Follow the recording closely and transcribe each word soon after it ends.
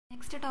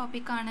Next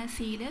ടോപ്പിക്കാണ്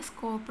സിയിൽ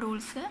scope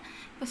rules.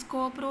 ഇപ്പോൾ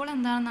സ്കോപ്പ് റൂൾ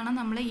എന്താണെന്നാണ്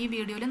നമ്മൾ ഈ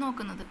വീഡിയോയിൽ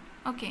നോക്കുന്നത്.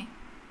 ഓക്കെ,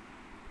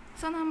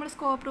 സോ നമ്മൾ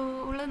സ്കോപ്പ്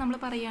റൂൾ നമ്മൾ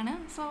പറയുകയാണ്.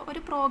 സോ ഒരു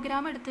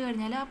പ്രോഗ്രാം എടുത്തു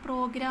കഴിഞ്ഞാൽ ആ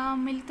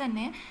പ്രോഗ്രാമിൽ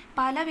തന്നെ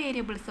പല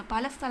വേരിയബിൾസ്,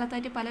 പല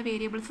സ്ഥലത്തായിട്ട് പല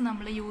വേരിയബിൾസ്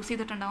നമ്മൾ യൂസ്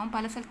ചെയ്തിട്ടുണ്ടാവും,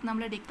 പല സ്ഥലത്ത്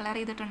നമ്മൾ ഡിക്ലെയർ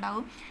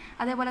ചെയ്തിട്ടുണ്ടാവും.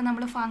 അതേപോലെ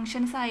നമ്മൾ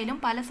ഫങ്ഷൻസ് ആയാലും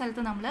പല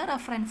സ്ഥലത്ത് നമ്മൾ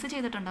റെഫർ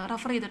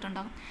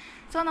ചെയ്തിട്ടുണ്ടാവും.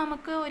 സോ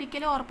നമുക്ക്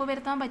ഒരിക്കലും ഉറപ്പ്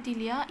വരുത്താൻ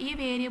പറ്റില്ല ഈ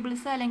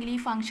വേരിയബിൾസ് അല്ലെങ്കിൽ ഈ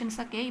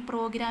ഫങ്ഷൻസൊക്കെ ഈ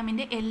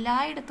പ്രോഗ്രാമിൻ്റെ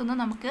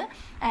എല്ലായിടത്തുനിന്നും നമുക്ക്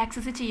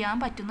ആക്സസ് ചെയ്യാൻ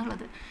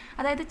പറ്റുന്നുള്ളത്.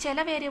 അതായത് ചില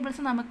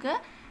വേരിയബിൾസ് നമുക്ക്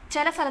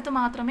ചില സ്ഥലത്ത്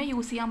മാത്രമേ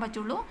യൂസ് ചെയ്യാൻ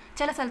പറ്റുള്ളൂ,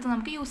 ചില സ്ഥലത്ത്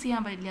നമുക്ക് യൂസ്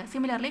ചെയ്യാൻ പറ്റില്ല.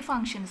 സിമിലർലി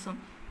ഫങ്ഷൻസും,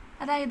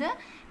 അതായത്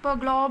ഇപ്പോൾ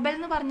ഗ്ലോബൽ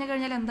എന്ന് പറഞ്ഞു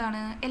കഴിഞ്ഞാൽ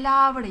എന്താണ്,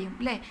 എല്ലാവിടെയും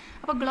അല്ലേ.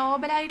 അപ്പോൾ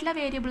ഗ്ലോബലായിട്ടുള്ള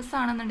വേരിയബിൾസ്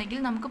ആണെന്നുണ്ടെങ്കിൽ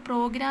നമുക്ക്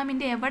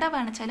പ്രോഗ്രാമിൻ്റെ എവിടെ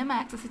വേണമെച്ചാലും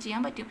ആക്സസ്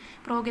ചെയ്യാൻ പറ്റും.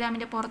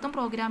 പ്രോഗ്രാമിൻ്റെ പുറത്തും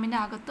പ്രോഗ്രാമിൻ്റെ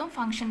അകത്തും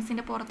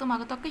ഫങ്ഷൻസിൻ്റെ പുറത്തും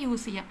അകത്തൊക്കെ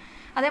യൂസ് ചെയ്യാം.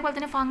 അതേപോലെ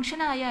തന്നെ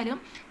ഫങ്ഷൻ ആയാലും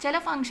ചില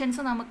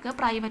ഫങ്ഷൻസ് നമുക്ക്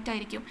പ്രൈവറ്റ്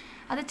ആയിരിക്കും,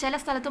 അത് ചില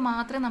സ്ഥലത്ത്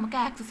മാത്രമേ നമുക്ക്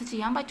ആക്സസ്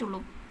ചെയ്യാൻ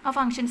പറ്റുള്ളൂ, ആ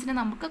ഫങ്ഷൻസിനെ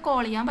നമുക്ക്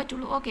കോൾ ചെയ്യാൻ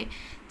പറ്റുള്ളൂ. ഓക്കെ,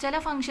 ചില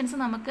ഫങ്ഷൻസ്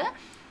നമുക്ക്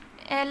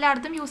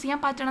എല്ലായിടത്തും യൂസ് ചെയ്യാൻ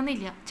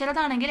പറ്റണമെന്നില്ല,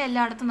 ചിലതാണെങ്കിൽ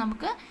എല്ലായിടത്തും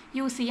നമുക്ക്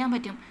യൂസ് ചെയ്യാൻ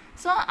പറ്റും.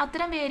 സോ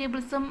അത്തരം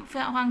വേരിയബിൾസും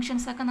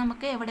ഫങ്ഷൻസൊക്കെ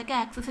നമുക്ക് എവിടെയൊക്കെ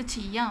ആക്സസ്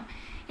ചെയ്യാം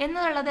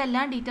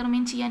എന്നുള്ളതെല്ലാം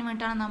ഡിറ്റർമിൻ ചെയ്യാൻ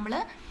വേണ്ടിയിട്ടാണ് നമ്മൾ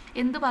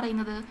എന്ത്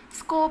പറയുന്നത്,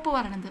 സ്കോപ്പ്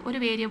പറയുന്നത്. ഒരു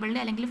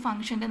വേരിയബിളിൻ്റെ അല്ലെങ്കിൽ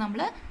ഫങ്ഷൻ്റെ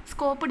നമ്മൾ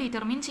സ്കോപ്പ്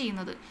ഡിറ്റർമിൻ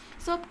ചെയ്യുന്നത്.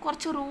 സോ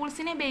കുറച്ച്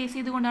റൂൾസിനെ ബേസ്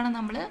ചെയ്തുകൊണ്ടാണ്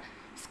നമ്മൾ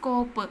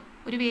സ്കോപ്പ്,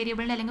 ഒരു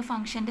വേരിയബിളിൻ്റെ അല്ലെങ്കിൽ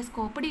ഫങ്ഷൻ്റെ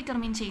സ്കോപ്പ്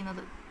ഡിറ്റർമിൻ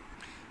ചെയ്യുന്നത്.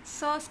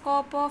 So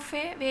scope of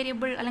A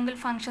variable അല്ലെങ്കിൽ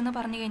ഫംഗ്ഷൻ എന്ന്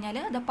പറഞ്ഞു കഴിഞ്ഞാൽ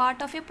the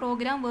part of A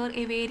programme where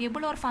A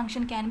variable or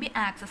function can be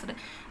accessed.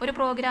 ഒരു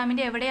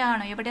പ്രോഗ്രാമിൻ്റെ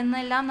എവിടെയാണോ, എവിടെ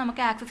നിന്നെല്ലാം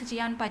നമുക്ക് ആക്സസ്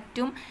ചെയ്യാൻ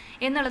പറ്റും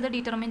എന്നുള്ളത്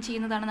ഡിറ്റർമിൻ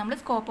ചെയ്യുന്നതാണ് നമ്മൾ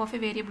scope of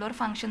A variable or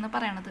function എന്ന്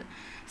പറയുന്നത്.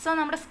 സോ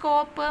നമ്മുടെ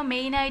സ്കോപ്പ്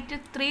മെയിനായിട്ട്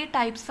 3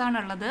 ടൈപ്സ്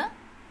ആണുള്ളത്.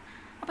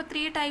 അപ്പോൾ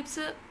 3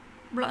 ടൈപ്സ്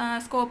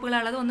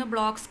സ്കോപ്പുകളുള്ളത്. ഒന്ന്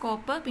ബ്ലോക്ക്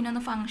സ്കോപ്പ്, പിന്നെ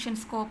ഒന്ന് ഫംഗ്ഷൻ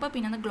സ്കോപ്പ്,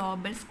 പിന്നെ ഒന്ന്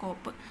ഗ്ലോബൽ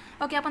സ്കോപ്പ്.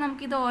 ഓക്കെ, അപ്പോൾ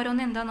നമുക്കിത്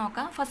ഓരോന്ന് എന്താ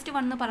നോക്കാം. ഫസ്റ്റ്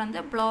വൺ എന്ന്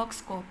പറയുന്നത് ബ്ലോക്ക്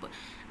സ്കോപ്പ്.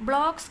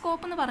 ബ്ലോക്ക്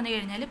സ്കോപ്പ് എന്ന് പറഞ്ഞു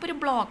കഴിഞ്ഞാൽ ഇപ്പോൾ ഒരു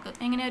ബ്ലോക്ക്,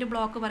 എങ്ങനെയാണ് ഒരു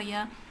ബ്ലോക്ക്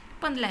പറയുക,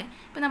 ഇപ്പം അല്ലേ,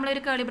 ഇപ്പോൾ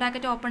നമ്മളൊരു കേളി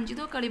ബ്രാക്കറ്റ് ഓപ്പൺ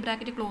ചെയ്തു, കേളി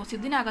ബ്രാക്കറ്റ് ക്ലോസ്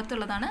ചെയ്തു,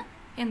 ഇതിനകത്തുള്ളതാണ്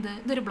എന്ത്,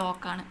 ഇതൊരു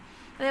ബ്ലോക്കാണ്.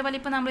 അതേപോലെ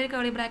ഇപ്പോൾ നമ്മളൊരു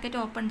കേളി ബ്രാക്കറ്റ്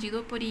ഓപ്പൺ ചെയ്തു,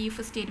 ഇപ്പോൾ ഒരു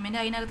ഈഫ് സ്റ്റേറ്റ്മെൻറ്റ്,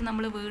 അതിനകത്ത്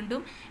നമ്മൾ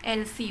വീണ്ടും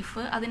എൽസ്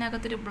ഈഫ്,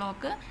 അതിനകത്തൊരു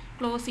ബ്ലോക്ക്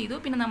ക്ലോസ് ചെയ്തു,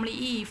 പിന്നെ നമ്മൾ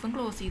ഈ ഈഫും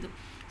ക്ലോസ് ചെയ്തു.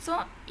 സോ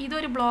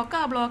ഇതൊരു ബ്ലോക്ക്,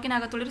 ആ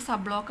ബ്ലോക്കിനകത്തുള്ളൊരു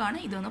സബ് ബ്ലോക്കാണ്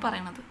ഇതെന്ന്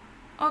പറയുന്നത്.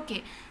 ഓക്കെ,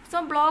 സോ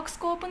ബ്ലോക്ക്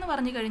സ്കോപ്പ് എന്ന്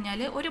പറഞ്ഞു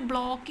കഴിഞ്ഞാൽ ഒരു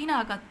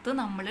ബ്ലോക്കിനകത്ത്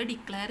നമ്മൾ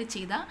ഡിക്ലെയർ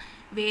ചെയ്ത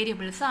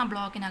വേരിയബിൾസ് ആ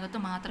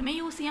ബ്ലോക്കിനകത്ത് മാത്രമേ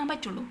യൂസ് ചെയ്യാൻ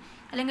പറ്റുള്ളൂ,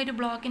 അല്ലെങ്കിൽ ഒരു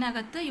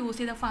ബ്ലോക്കിനകത്ത് യൂസ്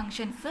ചെയ്ത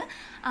ഫങ്ഷൻസ്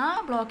ആ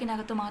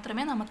ബ്ലോക്കിനകത്ത്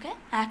മാത്രമേ നമുക്ക്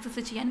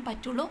ആക്സസ് ചെയ്യാൻ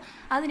പറ്റുള്ളൂ.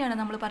 അതിനാണ്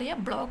നമ്മൾ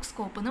പറയുക ബ്ലോക്ക്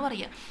സ്കോപ്പ് എന്ന്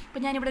പറയുക.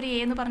 ഇപ്പോൾ ഞാനിവിടെ ഒരു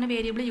എ എന്ന് പറഞ്ഞ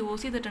വേരിയബിൾ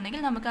യൂസ്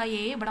ചെയ്തിട്ടുണ്ടെങ്കിൽ നമുക്ക് ആ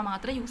എ ഇവിടെ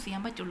മാത്രമേ യൂസ്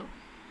ചെയ്യാൻ പറ്റുള്ളൂ,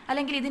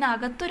 അല്ലെങ്കിൽ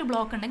ഇതിനകത്തൊരു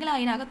ബ്ലോക്ക് ഉണ്ടെങ്കിൽ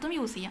അതിനകത്തും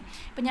യൂസ് ചെയ്യാം.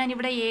 ഇപ്പോൾ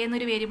ഞാനിവിടെ എ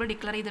എന്നൊരു വേരിയബിൾ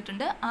ഡിക്ലെയർ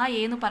ചെയ്തിട്ടുണ്ട്, ആ എ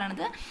എന്ന്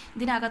പറയുന്നത്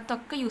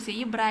ഇതിനകത്തൊക്കെ യൂസ്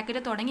ചെയ്യും. ഈ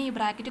ബ്രാക്കറ്റ് തുടങ്ങി ഈ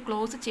ബ്രാക്കറ്റ്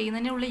ക്ലോസ്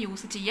ചെയ്യുന്നതിനുള്ളിൽ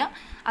യൂസ് ചെയ്യാം.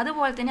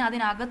 അതുപോലെ തന്നെ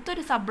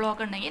അതിനകത്തൊരു സബ്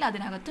ബ്ലോക്ക് ഉണ്ടെങ്കിൽ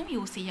അതിനകത്തും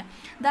യൂസ് ചെയ്യാം.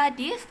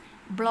 That is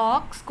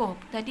block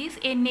scope. That is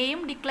A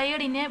name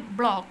declared in A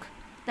block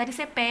that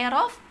is A pair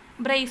of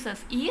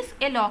braces is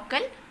A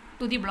local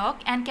to the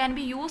block and can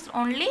be used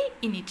only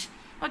in it.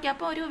 Okay,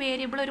 അപ്പോൾ ഒരു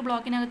variable ഒരു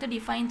ബ്ലോക്കിനകത്ത്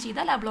define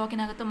ചെയ്താൽ ആ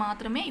ബ്ലോക്കിനകത്ത്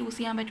മാത്രമേ use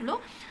ചെയ്യാൻ പറ്റുള്ളൂ,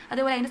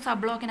 അതുപോലെ അതിൻ്റെ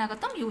സബ്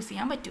ബ്ലോക്കിനകത്തും യൂസ്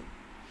ചെയ്യാൻ പറ്റും.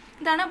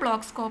 ഇതാണ്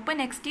block scope.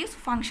 Next is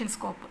function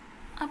scope.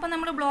 അപ്പോൾ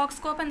നമ്മൾ ബ്ലോക്ക്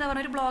സ്കോപ്പ് എന്താ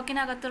പറയുക, ഒരു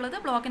ബ്ലോക്കിനകത്തുള്ളത്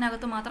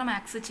ബ്ലോക്കിനകത്ത് മാത്രം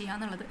ആക്സസ് ചെയ്യുക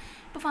എന്നുള്ളത്.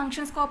 ഇപ്പോൾ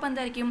ഫംഗ്ഷൻ സ്കോപ്പ്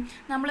എന്തായിരിക്കും,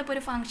 നമ്മളിപ്പോൾ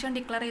ഒരു ഫംഗ്ഷൻ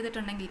ഡിക്ലെയർ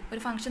ചെയ്തിട്ടുണ്ടെങ്കിൽ,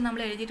 ഒരു ഫംഗ്ഷൻ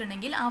നമ്മൾ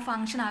എഴുതിയിട്ടുണ്ടെങ്കിൽ ആ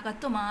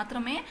ഫംഗ്ഷനകത്ത്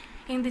മാത്രമേ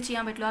എന്ത്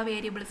ചെയ്യാൻ പറ്റുള്ളൂ, ആ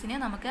വേരിയബിൾസിനെ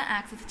നമുക്ക്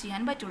ആക്സസ്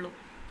ചെയ്യാൻ പറ്റുള്ളൂ.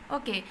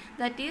 Okay,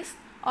 that is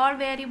all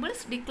variables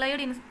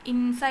declared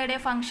inside a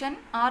function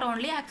are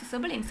only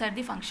accessible inside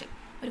the function.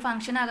 ഒരു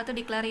ഫംഗ്ഷനകത്ത്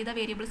ഡിക്ലെയർ ചെയ്ത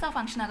വേരിയബിൾസ് ആ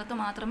ഫംഗ്ഷനകത്ത്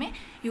മാത്രമേ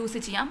യൂസ്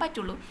ചെയ്യാൻ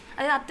പറ്റുള്ളൂ.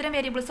 അതായത് അത്തരം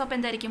വേരിയബിൾസ് അപ്പോൾ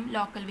എന്തായിരിക്കും,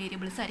 ലോക്കൽ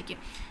വേരിയബിൾസ് ആയിരിക്കും.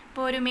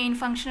 ഇപ്പോൾ ഒരു മെയിൻ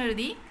ഫംഗ്ഷൻ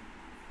എഴുതി,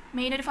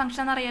 മെയിൻ ഒരു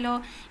ഫംഗ്ഷൻ എന്നറിയാലോ,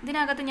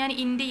 ഇതിനകത്ത് ഞാൻ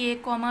ഇൻറ്റ് എ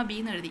കോമ ബി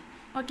എന്ന് എഴുതി.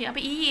 ഓക്കെ,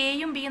 അപ്പോൾ ഈ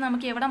എയും ബിയും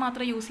നമുക്ക് എവിടെ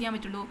മാത്രമേ യൂസ് ചെയ്യാൻ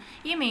പറ്റുള്ളൂ,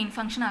 ഈ മെയിൻ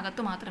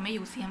ഫംഗ്ഷനകത്ത് മാത്രമേ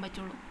യൂസ് ചെയ്യാൻ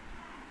പറ്റുള്ളൂ.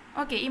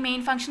 ഓക്കെ, ഈ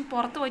മെയിൻ ഫംഗ്ഷൻ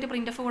പുറത്ത് പോയിട്ട്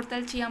പ്രിൻ്റ് എഫ്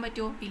കൊടുത്താൽ ചെയ്യാൻ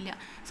പറ്റുമോ, ഇല്ല.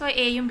 സോ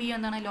എയും ബിയും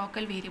എന്താണ്,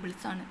 ലോക്കൽ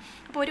വേരിയബിൾസ് ആണ്.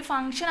 അപ്പോൾ ഒരു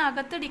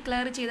ഫംഗ്ഷനകത്ത്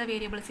ഡിക്ലെയർ ചെയ്ത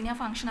വേരിയബിൾസിനെ ആ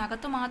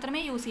ഫംഗ്ഷനകത്ത് മാത്രമേ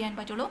യൂസ് ചെയ്യാൻ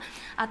പറ്റുള്ളൂ.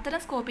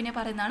 അത്തരം സ്കോപ്പിനെ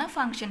പറയുന്നതാണ്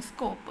ഫംഗ്ഷൻ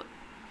സ്കോപ്പ്.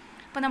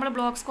 അപ്പോൾ നമ്മൾ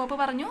ബ്ലോക്ക് സ്കോപ്പ്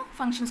പറഞ്ഞു,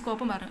 ഫംഗ്ഷൻ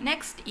സ്കോപ്പും പറഞ്ഞു.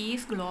 Next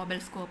is global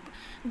scope.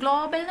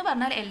 Global എന്ന്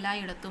പറഞ്ഞാൽ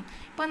എല്ലായിടത്തും.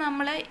 ഇപ്പോൾ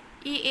നമ്മൾ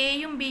ഈ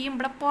എയും ബിയും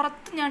ഇവിടെ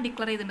പുറത്ത് ഞാൻ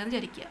ഡിക്ലെയർ ചെയ്തിട്ടുണ്ടെന്ന്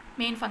വിചാരിക്കുക,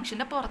 മെയിൻ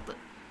ഫംഗ്ഷൻ്റെ പുറത്ത്.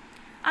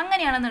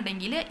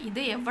 അങ്ങനെയാണെന്നുണ്ടെങ്കിൽ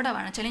ഇത് എവിടെ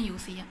വേണമെച്ചാലും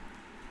യൂസ് ചെയ്യാം.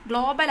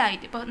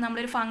 ഗ്ലോബലായിട്ട് ഇപ്പോൾ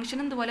നമ്മളൊരു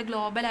ഫംഗ്ഷനും ഇതുപോലെ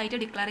ഗ്ലോബലായിട്ട്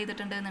ഡിക്ലെയർ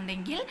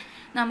ചെയ്തിട്ടുണ്ടെന്നുണ്ടെങ്കിൽ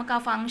നമുക്ക് ആ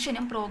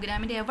ഫംഗ്ഷനും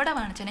പ്രോഗ്രാമിൻ്റെ എവിടെ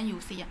വേണമെച്ചാലും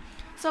യൂസ് ചെയ്യാം.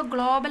 സോ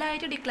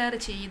ഗ്ലോബലായിട്ട് ഡിക്ലെയർ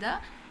ചെയ്ത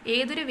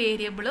ഏതൊരു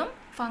വേരിയബിളും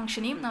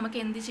ഫംഗ്ഷനെയും നമുക്ക്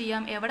എന്ത്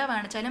ചെയ്യാം, എവിടെ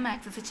വേണമെച്ചാലും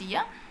ആക്സസ്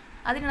ചെയ്യാം.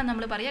 അതിനാണ്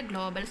നമ്മൾ പറയുക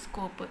global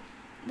scope.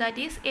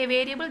 That is A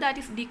variable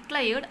that is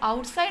declared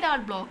outside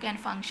R block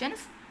and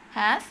functions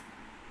has.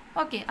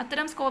 Okay,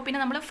 അത്തരം സ്കോപ്പിനെ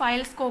നമ്മൾ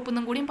ഫയൽ സ്കോപ്പ്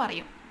എന്നും കൂടിയും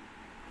പറയും.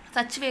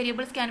 Such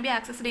variables can be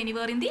accessed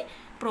anywhere in the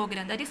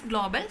programme. That is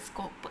global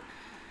scope.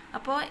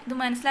 അപ്പോൾ ഇത്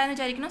മനസ്സിലായെന്ന്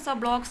വിചാരിക്കുന്നു. So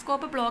block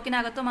scope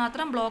ബ്ലോക്കിനകത്ത്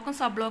മാത്രം, ബ്ലോക്കും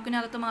സബ്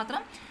ബ്ലോക്കിനകത്ത്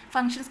മാത്രം,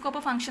 ഫംഗ്ഷൻ സ്കോപ്പ്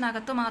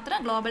ഫംഗ്ഷനകത്ത് മാത്രം.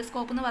 ഗ്ലോബൽ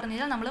സ്കോപ്പ് എന്ന് പറഞ്ഞു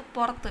കഴിഞ്ഞാൽ നമ്മൾ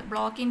പുറത്ത്,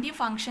 ബ്ലോക്കിൻ്റെയും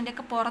ഫംഗ്ഷൻ്റെ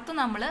ഒക്കെ പുറത്ത്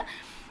നമ്മൾ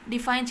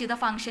ഡിഫൈൻ ചെയ്ത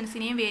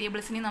ഫംഗ്ഷൻസിനെയും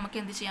വേരിയബിൾസിനെയും നമുക്ക്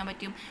എന്ത് ചെയ്യാൻ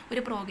പറ്റും,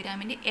 ഒരു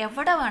പ്രോഗ്രാമിൻ്റെ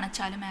എവിടെ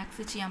വേണമെച്ചാലും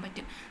ആക്സസ് ചെയ്യാൻ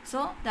പറ്റും.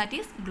 So that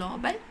is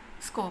global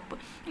scope.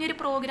 ഇനി ഒരു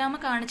പ്രോഗ്രാം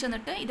കാണിച്ചു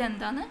തന്നിട്ട്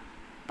ഇതെന്താണെന്ന്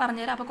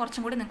പറഞ്ഞുതരാം, അപ്പോൾ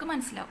കുറച്ചും കൂടി നിങ്ങൾക്ക്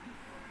മനസ്സിലാവും.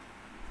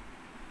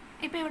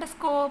 ഇപ്പോൾ ഇവിടെ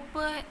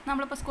സ്കോപ്പ്,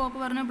 നമ്മളിപ്പോൾ സ്കോപ്പ്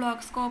പറഞ്ഞു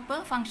block scope,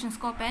 function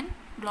scope and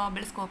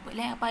global scope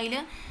അല്ലേ. അപ്പോൾ അതിൽ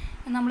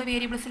നമ്മൾ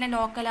വേരിയബിൾസിലെ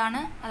ലോക്കലാണ്,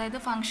 അതായത്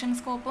ഫംഗ്ഷൻ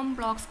സ്കോപ്പും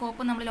ബ്ലോക്ക്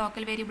സ്കോപ്പും നമ്മൾ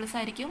ലോക്കൽ വേരിയബിൾസ്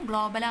ആയിരിക്കും.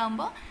 ഗ്ലോബൽ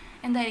ആകുമ്പോൾ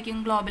എന്തായിരിക്കും,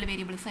 ഗ്ലോബൽ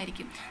വേരിയബിൾസ്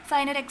ആയിരിക്കും. സോ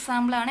അതിനൊരു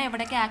എക്സാമ്പിളാണ്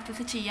എവിടെയൊക്കെ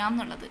ആക്സസ് ചെയ്യാം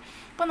എന്നുള്ളത്.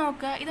 ഇപ്പോൾ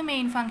നോക്കുക, ഇത്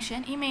മെയിൻ ഫംഗ്ഷൻ.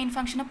 ഈ മെയിൻ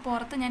ഫംഗ്ഷന്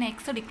പുറത്ത് ഞാൻ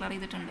എക്സ് ഡിക്ലെയർ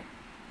ചെയ്തിട്ടുണ്ട്.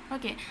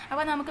 ഓക്കെ,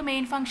 അപ്പോൾ നമുക്ക്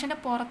മെയിൻ ഫംഗ്ഷൻ്റെ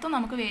പുറത്തും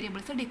നമുക്ക്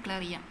വേരിയബിൾസ്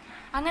ഡിക്ലെയർ ചെയ്യാം.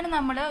 അങ്ങനെ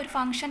നമ്മൾ ഒരു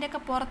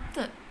ഫംഗ്ഷൻ്റെയൊക്കെ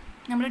പുറത്ത്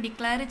നമ്മൾ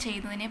ഡിക്ലെയർ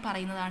ചെയ്യുന്നതിനെ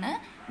പറയുന്നതാണ്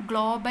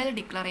ഗ്ലോബൽ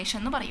ഡിക്ലറേഷൻ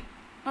എന്ന് പറയും.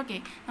 ഓക്കെ,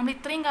 നമ്മൾ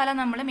ഇത്രയും കാലം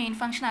നമ്മൾ മെയിൻ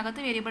ഫംഗ്ഷനകത്ത്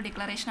വേരിയബിൾ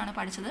ഡിക്ലറേഷനാണ്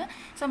പഠിച്ചത്.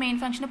 സോ മെയിൻ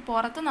ഫംഗ്ഷന്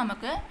പുറത്ത്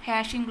നമുക്ക്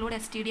ഹാഷ് ഇൻക്ലൂഡ്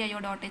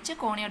stdio.h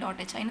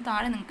കോണിയ.h, അതിന്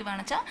താഴെ നിങ്ങൾക്ക്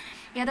വേണമെച്ചാൽ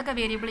ഏതൊക്കെ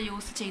വേരിയബിൾ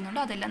യൂസ്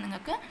ചെയ്യുന്നുണ്ടോ അതെല്ലാം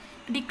നിങ്ങൾക്ക്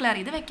ഡിക്ലെയർ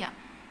ചെയ്ത് വെക്കാം.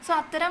 സോ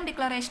അത്തരം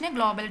ഡിക്ലറേഷനെ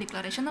ഗ്ലോബൽ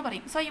ഡിക്ലറേഷൻ എന്ന്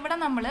പറയും. സോ ഇവിടെ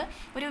നമ്മൾ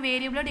ഒരു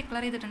വേരിയബിൾ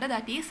ഡിക്ലെയർ ചെയ്തിട്ടുണ്ട്,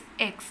 that is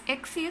X.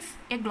 X is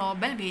A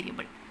global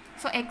variable.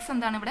 So X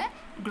എന്താണ് ഇവിടെ,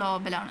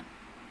 ഗ്ലോബലാണ്.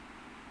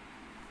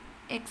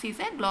 X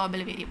is A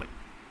global variable.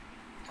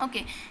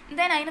 Okay,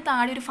 then അതിന്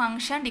താഴെ ഒരു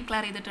ഫംഗ്ഷൻ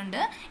ഡിക്ലെയർ ചെയ്തിട്ടുണ്ട്.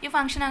 ഈ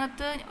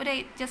ഫംഗ്ഷനകത്ത്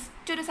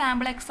ജസ്റ്റ് ഒരു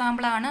സാമ്പിൾ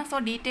എക്സാമ്പിളാണ്. സോ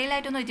ഡീറ്റെയിൽ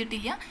ആയിട്ടൊന്നും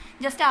എഴുതിയിട്ടില്ല,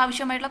 ജസ്റ്റ്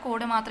ആവശ്യമായിട്ടുള്ള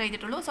കോഡ് മാത്രമേ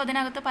എഴുതിയിട്ടുള്ളൂ. സോ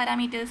അതിനകത്ത്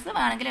പാരാമീറ്റേഴ്സ്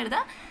വേണമെങ്കിൽ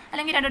എഴുതാം,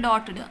 അല്ലെങ്കിൽ 2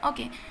 ഡോട്ട് ഇടുക.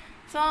 ഓക്കെ,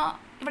 സോ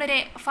ഇവിടെ ഒരു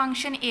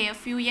ഫംഗ്ഷൻ എ,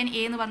 fun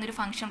a എന്ന് പറഞ്ഞൊരു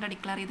ഫംഗ്ഷൻ ഇവിടെ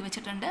ഡിക്ലെയർ ചെയ്ത്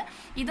വെച്ചിട്ടുണ്ട്.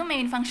 ഇതും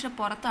മെയിൻ ഫംഗ്ഷന്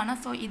പുറത്താണ്.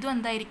 സോ ഇതും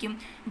എന്തായിരിക്കും,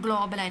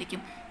 ഗ്ലോബൽ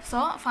ആയിരിക്കും.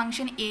 സോ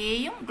ഫംഗ്ഷൻ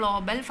എയും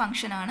ഗ്ലോബൽ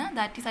ഫംഗ്ഷനാണ്.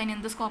 ദാറ്റ് ഈസ് അതിന്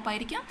എന്ത്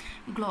സ്കോപ്പായിരിക്കും,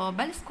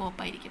 ഗ്ലോബൽ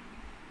സ്കോപ്പായിരിക്കും.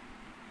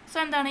 സോ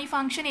എന്താണ്, ഈ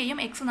ഫംഗ്ഷൻ എയും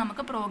എക്സും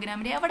നമുക്ക്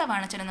പ്രോഗ്രാമിൻ്റെ എവിടെ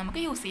വേണമെച്ചാലും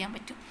നമുക്ക് യൂസ് ചെയ്യാൻ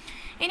പറ്റും.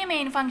 ഇനി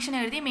മെയിൻ ഫംഗ്ഷൻ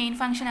എഴുതി, മെയിൻ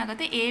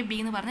ഫംഗ്ഷനകത്ത് എ ബി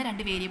എന്ന് പറഞ്ഞ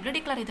 2 വേരിയബിൾ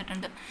ഡിക്ലെയർ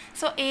ചെയ്തിട്ടുണ്ട്.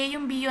 സോ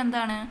എയും ബിയും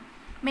എന്താണ്,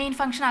 മെയിൻ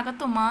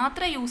ഫംഗ്ഷനകത്ത്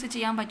മാത്രമേ യൂസ്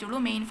ചെയ്യാൻ പറ്റുള്ളൂ.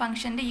 മെയിൻ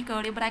ഫംഗ്ഷൻ്റെ ഈ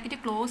കേർലി ബ്രാക്കറ്റ്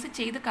ക്ലോസ്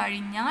ചെയ്ത്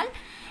കഴിഞ്ഞാൽ,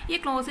 ഈ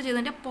ക്ലോസ്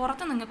ചെയ്തതിൻ്റെ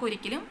പുറത്ത് നിങ്ങൾക്ക്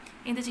ഒരിക്കലും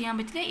എന്ത് ചെയ്യാൻ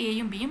പറ്റില്ല,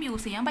 എയും ബിയും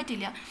യൂസ് ചെയ്യാൻ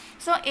പറ്റില്ല.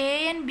 So A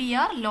and B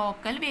R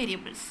local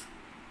variables.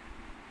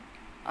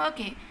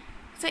 Okay,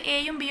 so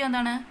എയും ബിയും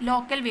എന്താണ്,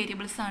 ലോക്കൽ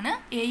വേരിയബിൾസ് ആണ്.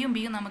 എയും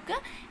ബിയും നമുക്ക്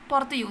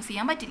പുറത്ത് യൂസ്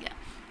ചെയ്യാൻ പറ്റില്ല.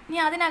 ഇനി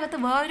അതിനകത്ത്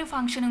വേറൊരു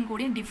ഫംഗ്ഷനും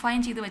കൂടി ഡിഫൈൻ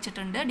ചെയ്ത്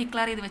വെച്ചിട്ടുണ്ട്,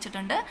 ഡിക്ലെയർ ചെയ്ത്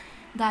വെച്ചിട്ടുണ്ട്,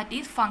 that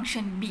is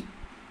function B.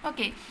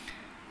 Okay,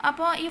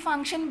 അപ്പോൾ ഈ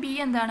ഫംഗ്ഷൻ ബി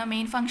എന്താണ്,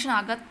 മെയിൻ ഫംഗ്ഷൻ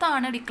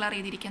അകത്താണ് ഡിക്ലെയർ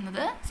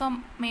ചെയ്തിരിക്കുന്നത്. സോ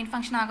മെയിൻ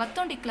ഫംഗ്ഷൻ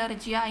അകത്തും ഡിക്ലെയർ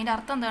ചെയ്യുക. അതിൻ്റെ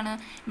അർത്ഥം എന്താണ്,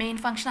 മെയിൻ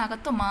ഫംഗ്ഷൻ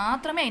അകത്ത്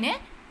മാത്രമേ അതിനെ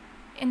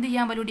എന്ത്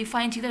ചെയ്യാൻ പറ്റുള്ളൂ,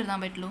 ഡിഫൈൻ ചെയ്ത് എഴുതാൻ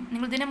പറ്റുള്ളൂ.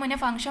 നിങ്ങൾ ഇതിന് മുന്നേ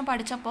ഫംഗ്ഷൻ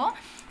പഠിച്ചപ്പോൾ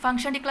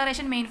ഫംഗ്ഷൻ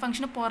ഡിക്ലറേഷൻ മെയിൻ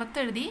ഫംഗ്ഷന് പുറത്ത്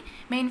എഴുതി,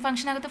 മെയിൻ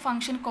ഫംഗ്ഷനകത്ത്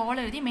ഫംഗ്ഷൻ കോൾ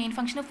എഴുതി, മെയിൻ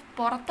ഫംഗ്ഷന്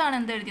പുറത്താണ്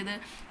എന്ത് എഴുതിയത്,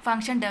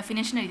 ഫംഗ്ഷൻ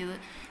ഡെഫിനേഷൻ എഴുതിയത്.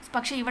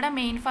 പക്ഷേ ഇവിടെ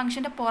മെയിൻ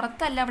ഫംഗ്ഷൻ്റെ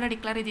പുറത്തല്ല ഇവിടെ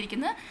ഡിക്ലെയർ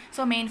ചെയ്തിരിക്കുന്നത്.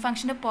 സോ മെയിൻ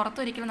ഫംഗ്ഷൻ്റെ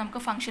പുറത്ത് ഒരിക്കലും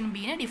നമുക്ക് ഫംഗ്ഷൻ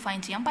ബീനെ ഡിഫൈൻ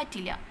ചെയ്യാൻ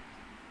പറ്റില്ല.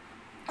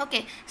 ഓക്കെ,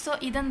 സോ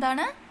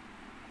ഇതെന്താണ്,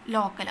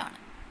 ലോക്കലാണ്,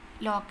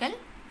 ലോക്കൽ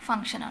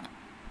ഫംഗ്ഷനാണ്,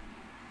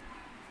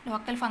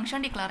 ലോക്കൽ ഫംഗ്ഷൻ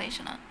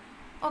ഡിക്ലറേഷനാണ്.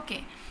 ഓക്കെ,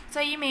 സോ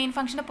ഈ മെയിൻ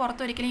ഫംഗ്ഷൻ്റെ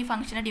പുറത്ത് ഒരിക്കലും ഈ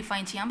ഫംഗ്ഷനെ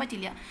ഡിഫൈൻ ചെയ്യാൻ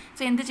പറ്റില്ല.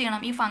 സോ എന്ത്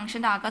ചെയ്യണം, ഈ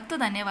ഫംഗ്ഷൻ്റെ അകത്ത്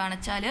തന്നെ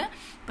വേണമെച്ചാൽ,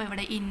 ഇപ്പോൾ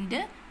ഇവിടെ ഇൻറ്റ്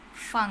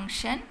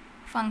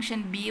ഫംഗ്ഷൻ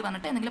ബി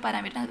വന്നിട്ട് എന്തെങ്കിലും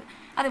പാരാമീറ്റർ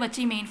അത് വെച്ച്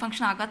ഈ മെയിൻ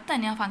ഫംഗ്ഷൻ അകത്ത്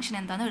തന്നെ ആ ഫംഗ്ഷൻ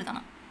എന്താണെന്ന്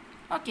എഴുതണം.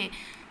 ഓക്കെ,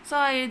 സോ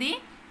എഴുതി,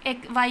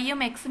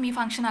 വൈയും എക്സും ഈ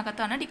ഫംഗ്ഷൻ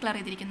അകത്താണ് ഡിക്ലെയർ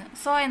ചെയ്തിരിക്കുന്നത്.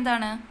 സോ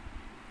എന്താണ്,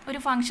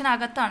 ഒരു ഫംഗ്ഷൻ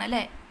അകത്താണ്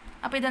അല്ലേ.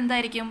 അപ്പോൾ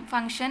ഇതെന്തായിരിക്കും,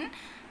 ഫംഗ്ഷൻ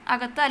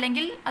അകത്ത്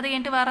അല്ലെങ്കിൽ അത്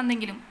കഴിഞ്ഞിട്ട് വേറെ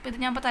എന്തെങ്കിലും. ഇപ്പോൾ ഇത്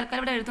ഞാൻ ഇപ്പോൾ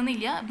തൽക്കാലം ഇവിടെ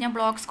എഴുതുന്നില്ല, ഞാൻ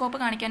ബ്ലോക്ക് സ്കോപ്പ്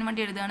കാണിക്കാൻ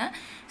വേണ്ടി എഴുതുകയാണ്.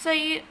 സോ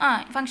ഈ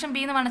ഫംഗ്ഷൻ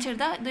ബി എന്ന് വേണമെങ്കിൽ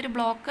എഴുതുക. ഇതൊരു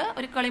ബ്ലോക്ക്,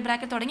 ഒരു കേളി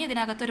ബ്രാക്കറ്റ് തുടങ്ങി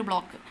ഇതിനകത്ത് ഒരു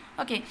ബ്ലോക്ക്.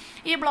 ഓക്കെ,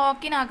 ഈ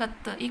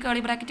ബ്ലോക്കിനകത്ത് ഈ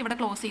കേളി ബ്രാക്കറ്റ് ഇവിടെ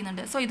ക്ലോസ്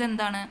ചെയ്യുന്നുണ്ട്. സോ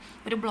ഇതെന്താണ്,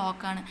 ഒരു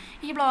ബ്ലോക്കാണ്.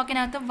 ഈ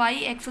ബ്ലോക്കിനകത്ത് വൈ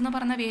എക്സ് എന്ന്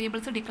പറഞ്ഞ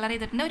വേരിയബിൾസ് ഡിക്ലെയർ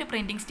ചെയ്തിട്ടുണ്ട്, ഒരു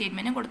പ്രിൻറ്റിംഗ്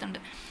സ്റ്റേറ്റ്മെൻറ്റും കൊടുത്തിട്ടുണ്ട്.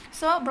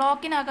 സോ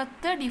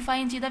ബ്ലോക്കിനകത്ത്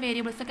ഡിഫൈൻ ചെയ്ത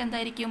വേരിയബിൾസൊക്കെ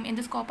എന്തായിരിക്കും,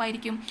 എന്ത്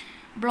സ്കോപ്പായിരിക്കും,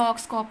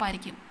 ബ്ലോക്ക്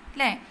സ്കോപ്പായിരിക്കും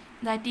അല്ലേ.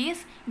 ദാറ്റ്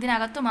ഈസ്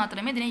ഇതിനകത്ത്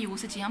മാത്രമേ ഇതിനെ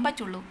യൂസ് ചെയ്യാൻ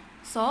പറ്റുള്ളൂ.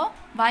 So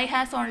y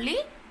has only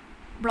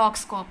block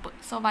scope.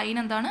 So wine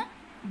എന്താണ്,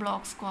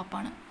 block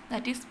സ്കോപ്പാണ്.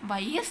 That is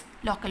y is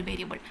local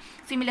variable.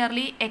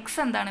 Similarly X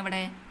എന്താണ്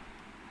ഇവിടെ,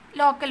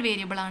 ലോക്കൽ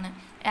വേരിയബിളാണ്.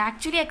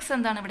 ആക്ച്വലി എക്സ്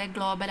എന്താണ് ഇവിടെ,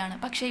 ഗ്ലോബലാണ്.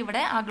 പക്ഷേ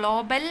ഇവിടെ ആ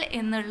ഗ്ലോബൽ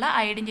എന്നുള്ള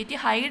ഐഡൻറ്റിറ്റി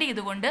ഹൈഡ്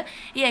ചെയ്തുകൊണ്ട്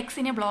ഈ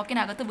എക്സിനെ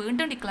ബ്ലോക്കിനകത്ത്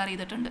വീണ്ടും ഡിക്ലെയർ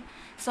ചെയ്തിട്ടുണ്ട്.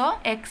 So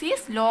X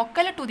is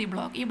local to the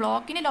block. ഈ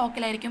ബ്ലോക്കിന്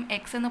ലോക്കലായിരിക്കും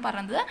എക്സ് എന്ന്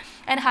പറയുന്നത്,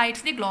 and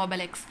hides the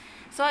global X.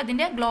 So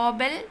ഇതിൻ്റെ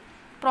ഗ്ലോബൽ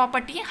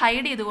പ്രോപ്പർട്ടി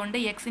ഹൈഡ് ചെയ്തുകൊണ്ട്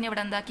എക്സിനെ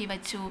ഇവിടെ എന്താക്കി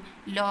വെച്ചു,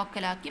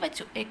 ലോക്കലാക്കി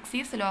വെച്ചു. X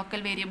is local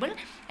variable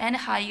and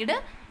hide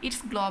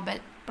it's global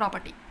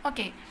property.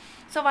 Okay,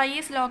 so Y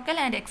is local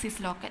and X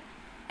is local.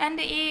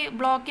 And ഈ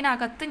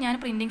ബ്ലോക്കിനകത്ത് ഞാൻ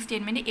പ്രിൻറ്റിംഗ്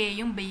സ്റ്റേറ്റ്മെൻറ്റ്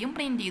എയും ബിയും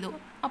പ്രിൻറ്റ് ചെയ്തു.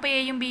 അപ്പോൾ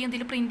എയും ബിയും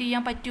ഇതിൽ പ്രിൻറ്റ്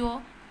ചെയ്യാൻ പറ്റുമോ,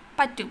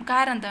 പറ്റും.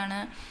 കാരണം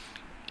എന്താണ്,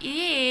 ഈ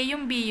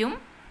എയും ബിയും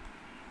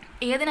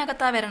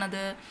ഏതിനകത്താണ്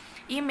വരണത്,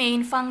 ഈ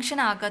മെയിൻ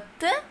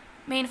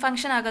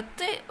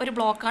ഫംഗ്ഷനകത്ത് ഒരു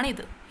ബ്ലോക്കാണ്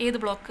ഇത്. ഏത്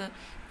ബ്ലോക്ക്,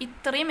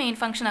 ഇത്രയും മെയിൻ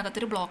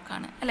ഫംഗ്ഷനകത്തൊരു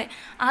ബ്ലോക്കാണ് അല്ലേ.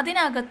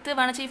 അതിനകത്ത്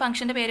വേണമെങ്കിൽ ഈ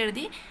ഫംഗ്ഷൻ്റെ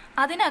പേരെഴുതി,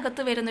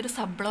 അതിനകത്ത് വരുന്നൊരു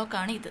സബ്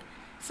ബ്ലോക്കാണ് ഇത്.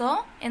 സോ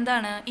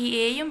എന്താണ്, ഈ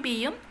എയും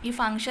ബിയും ഈ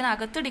ഫംഗ്ഷൻ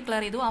അകത്ത്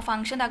ഡിക്ലെയർ ചെയ്തു. ആ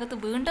ഫംഗ്ഷൻ്റെ അകത്ത്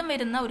വീണ്ടും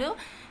വരുന്ന ഒരു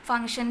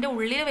ഫംഗ്ഷൻ്റെ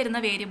ഉള്ളിൽ വരുന്ന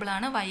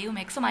വേരിയബിളാണ് വൈയും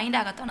എക്സും, അതിൻ്റെ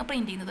അകത്താണ്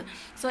പ്രിൻറ്റ് ചെയ്യുന്നത്.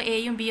 സോ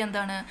എയും ബിയും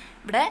എന്താണ്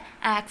ഇവിടെ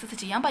ആക്സസ്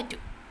ചെയ്യാൻ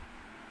പറ്റും.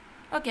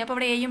 ഓക്കെ, അപ്പോൾ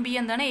ഇവിടെ എയും ബി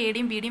എന്താണ്,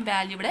 എയുടെയും ബിയുടെയും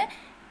വാല്യൂ ഇവിടെ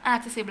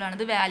ആക്സസിബിൾ ആണ്,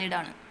 ഇത് വാലിഡ്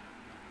ആണ്.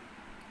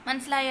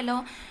 മനസ്സിലായല്ലോ?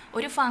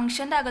 ഒരു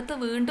ഫംഗ്ഷൻ്റെ അകത്ത്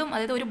വീണ്ടും,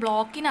 അതായത് ഒരു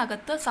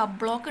ബ്ലോക്കിനകത്ത് സബ്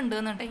ബ്ലോക്ക്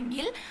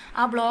ഉണ്ടെന്നുണ്ടെങ്കിൽ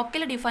ആ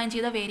ബ്ലോക്കിൽ ഡിഫൈൻ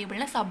ചെയ്ത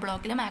വേരിയബിളിനെ സബ്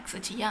ബ്ലോക്കിലും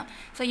ആക്സസ് ചെയ്യാം.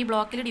 സോ ഈ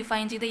ബ്ലോക്കിൽ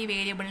ഡിഫൈൻ ചെയ്ത ഈ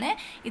വേരിയബിളിനെ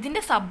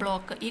ഇതിൻ്റെ സബ്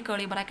ബ്ലോക്ക്, ഈ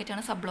കേളി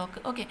ബ്രാക്കറ്റാണ് സബ്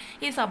ബ്ലോക്ക്, ഓക്കെ,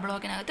 ഈ സബ്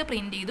ബ്ലോക്കിനകത്ത്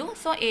പ്രിൻറ്റ് ചെയ്തു.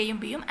 സോ എയും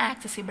ബിയും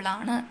ആക്സസിബിൾ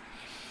ആണ്.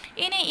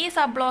 ഇനി ഈ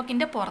സബ്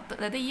ബ്ലോക്കിൻ്റെ പുറത്ത്,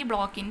 അതായത് ഈ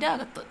ബ്ലോക്കിൻ്റെ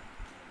അകത്ത്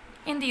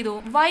എന്ത് ചെയ്തു,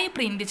 വൈ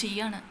പ്രിൻറ്റ്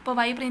ചെയ്യാണ്. ഇപ്പോൾ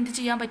വൈ പ്രിൻറ്റ്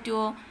ചെയ്യാൻ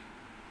പറ്റുമോ?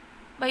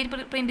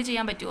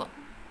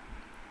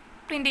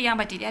 പ്രിൻറ്റ് ചെയ്യാൻ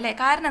പറ്റില്ല അല്ലേ?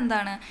 കാരണം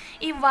എന്താണ്,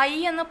 ഈ വൈ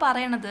എന്ന്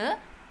പറയണത്,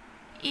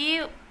 ഈ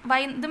വൈ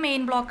ഇത്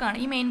മെയിൻ ബ്ലോക്കാണ്.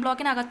 ഈ മെയിൻ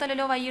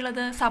ബ്ലോക്കിനകത്തല്ലല്ലോ വൈ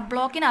ഉള്ളത്, സബ്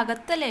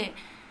ബ്ലോക്കിനകത്തല്ലേ.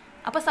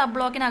 അപ്പോൾ സബ്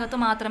ബ്ലോക്കിനകത്ത്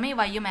മാത്രമേ ഈ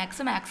വൈയും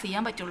എക്സും ആക്സ്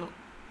ചെയ്യാൻ പറ്റുള്ളൂ.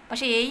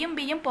 പക്ഷേ എയും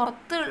ബിയും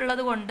പുറത്ത്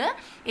ഉള്ളത് കൊണ്ട്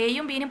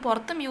എയും ബിയും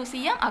പുറത്തും യൂസ്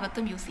ചെയ്യാം,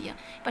 അകത്തും യൂസ് ചെയ്യാം.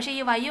 പക്ഷേ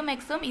ഈ വൈയും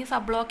എക്സും ഈ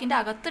സബ് ബ്ലോക്കിൻ്റെ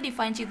അകത്ത്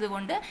ഡിഫൈൻ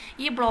ചെയ്തുകൊണ്ട്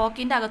ഈ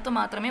ബ്ലോക്കിൻ്റെ അകത്ത്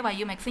മാത്രമേ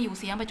വൈയും എക്സും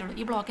യൂസ് ചെയ്യാൻ പറ്റുള്ളൂ.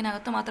 ഈ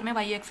ബ്ലോക്കിനകത്ത് മാത്രമേ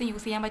വൈയും എക്സും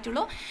യൂസ് ചെയ്യാൻ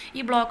പറ്റുള്ളൂ.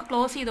 ഈ ബ്ലോക്ക്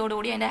ക്ലോസ്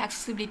ചെയ്തോടുകൂടി അതിൻ്റെ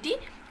ആക്സസിബിലിറ്റി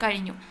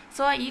കഴിഞ്ഞു.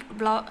 സോ ഈ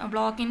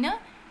ബ്ലോക്കിന്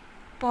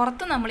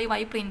പുറത്ത് നമ്മൾ ഈ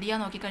വൈ പ്രിൻറ്റ്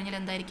ചെയ്യാൻ നോക്കിക്കഴിഞ്ഞാൽ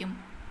എന്തായിരിക്കും,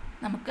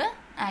 നമുക്ക്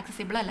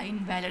ആക്സസിബിൾ അല്ല,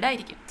 ഇൻവാലിഡ്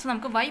ആയിരിക്കും. സോ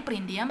നമുക്ക് വൈ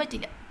പ്രിൻറ്റ് ചെയ്യാൻ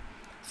പറ്റില്ല.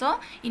 So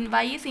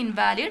Y is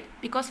invalid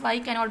because Y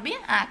cannot be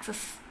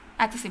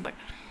accessible.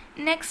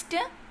 Next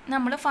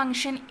നമ്മൾ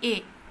ഫംഗ്ഷൻ എ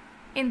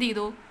എന്ത്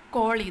ചെയ്തു,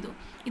 കോൾ ചെയ്തു.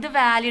 ഇത്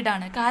വാലിഡ്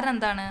ആണ്. കാരണം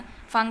എന്താണ്,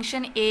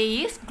 function A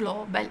is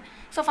global.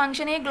 So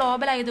function A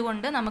global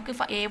ആയതുകൊണ്ട് നമുക്ക്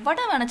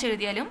എവിടെ വേണമെന്ന്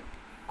എഴുതിയാലും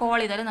കോൾ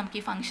ചെയ്താലും നമുക്ക്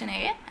ഈ ഫംഗ്ഷൻ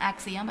എ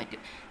ആക്സ് ചെയ്യാൻ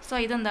പറ്റും. സോ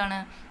ഇതെന്താണ്,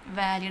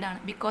 വാലിഡ് ആണ്,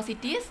 because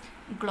it is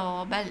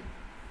global.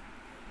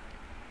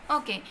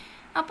 Okay,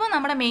 അപ്പോൾ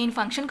നമ്മുടെ മെയിൻ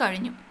ഫംഗ്ഷൻ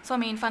കഴിഞ്ഞു. സോ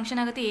മെയിൻ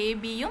ഫംഗ്ഷനകത്ത് എ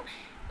ബിയും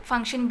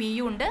ഫംഗ്ഷൻ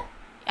ബിയും ഉണ്ട്.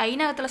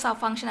 അതിനകത്തുള്ള സബ്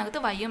ഫംഗ്ഷനകത്ത്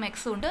വൈയും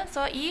എക്സും ഉണ്ട്.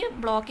 സോ ഈ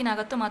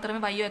ബ്ലോക്കിനകത്ത് മാത്രമേ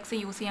വൈയും എക്സും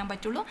യൂസ് ചെയ്യാൻ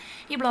പറ്റുള്ളൂ.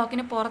 ഈ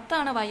ബ്ലോക്കിന്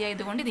പുറത്താണ് വൈ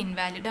ആയതുകൊണ്ട് ഇത്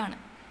ഇൻവാലിഡ് ആണ്.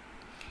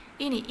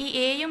 ഇനി ഈ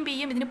എയും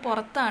ബിയും ഇതിന്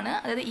പുറത്താണ്,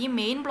 അതായത് ഈ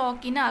മെയിൻ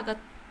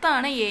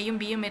ബ്ലോക്കിനകത്താണ് എയും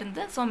ബിയും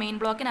വരുന്നത്. സോ മെയിൻ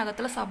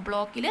ബ്ലോക്കിനകത്തുള്ള സബ്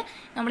ബ്ലോക്കിൽ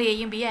നമ്മൾ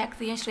എയും ബിയും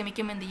ആക്സ് ചെയ്യാൻ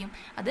ശ്രമിക്കുമ്പോൾ എന്ത് ചെയ്യും,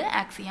 അത്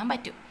ആക്സ് ചെയ്യാൻ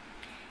പറ്റും.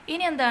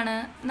 ഇനി എന്താണ്,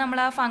 നമ്മൾ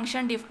ആ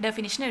ഫംഗ്ഷൻ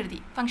ഡെഫിനിഷൻ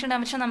എഴുതി. ഫംഗ്ഷൻ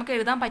ഡെഫിനിഷൻ നമുക്ക്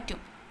എഴുതാൻ പറ്റും.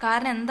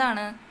 കാരണം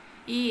എന്താണ്,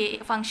 ഈ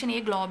ഫംഗ്ഷൻ എ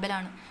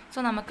ഗ്ലോബലാണ്. സോ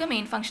നമുക്ക്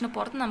മെയിൻ ഫംഗ്ഷന്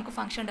പുറത്ത് നമുക്ക്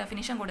ഫംഗ്ഷൻ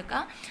ഡെഫിനിഷൻ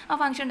കൊടുക്കാം. ആ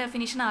ഫംഗ്ഷൻ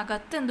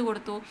ഡെഫിനിഷനകത്ത് എന്ത്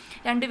കൊടുത്തു,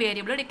 2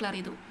 വേരിയബിൾ ഡിക്ലെയർ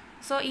ചെയ്തു.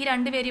 സോ ഈ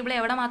 2 വേരിയബിൾ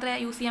എവിടെ മാത്രമേ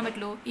യൂസ് ചെയ്യാൻ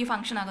പറ്റുള്ളൂ, ഈ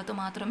ഫംഗ്ഷനകത്ത്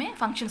മാത്രമേ.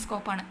 ഫംഗ്ഷൻ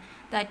സ്കോപ്പാണ്,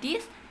 ദാറ്റ്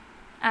ഈസ്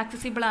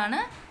ആക്സസിബിൾ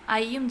ആണ്.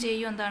 ഐയും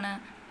ജെയും എന്താണ്,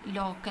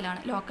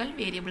 ലോക്കൽ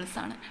വേരിയബിൾസ്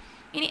ആണ്.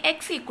 ഇനി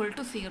എക്സ് ഈക്വൽ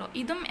ടു 0,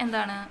 ഇതും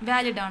എന്താണ്,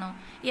 വാലിഡ് ആണോ?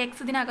 ഈ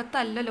എക്സ്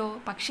ഇതിനകത്തല്ലല്ലോ,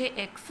 പക്ഷേ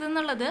എക്സ്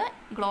എന്നുള്ളത്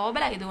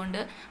ഗ്ലോബൽ ആയതുകൊണ്ട്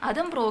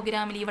അതും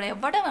പ്രോഗ്രാമിൽ ഇവിടെ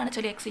എവിടെ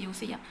വേണമെച്ചാലും എക്സ്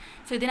യൂസ് ചെയ്യാം.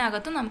 സോ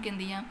ഇതിനകത്തും നമുക്ക്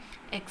എന്ത് ചെയ്യാം,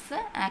 എക്സ്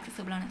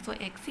ആക്സസിബിൾ ആണ്. So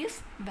X is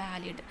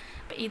valid.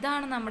 അപ്പോൾ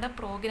ഇതാണ് നമ്മുടെ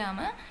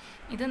പ്രോഗ്രാം.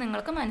 ഇത്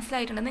നിങ്ങൾക്ക്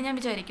മനസ്സിലായിട്ടുണ്ടെന്ന് ഞാൻ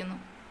വിചാരിക്കുന്നു.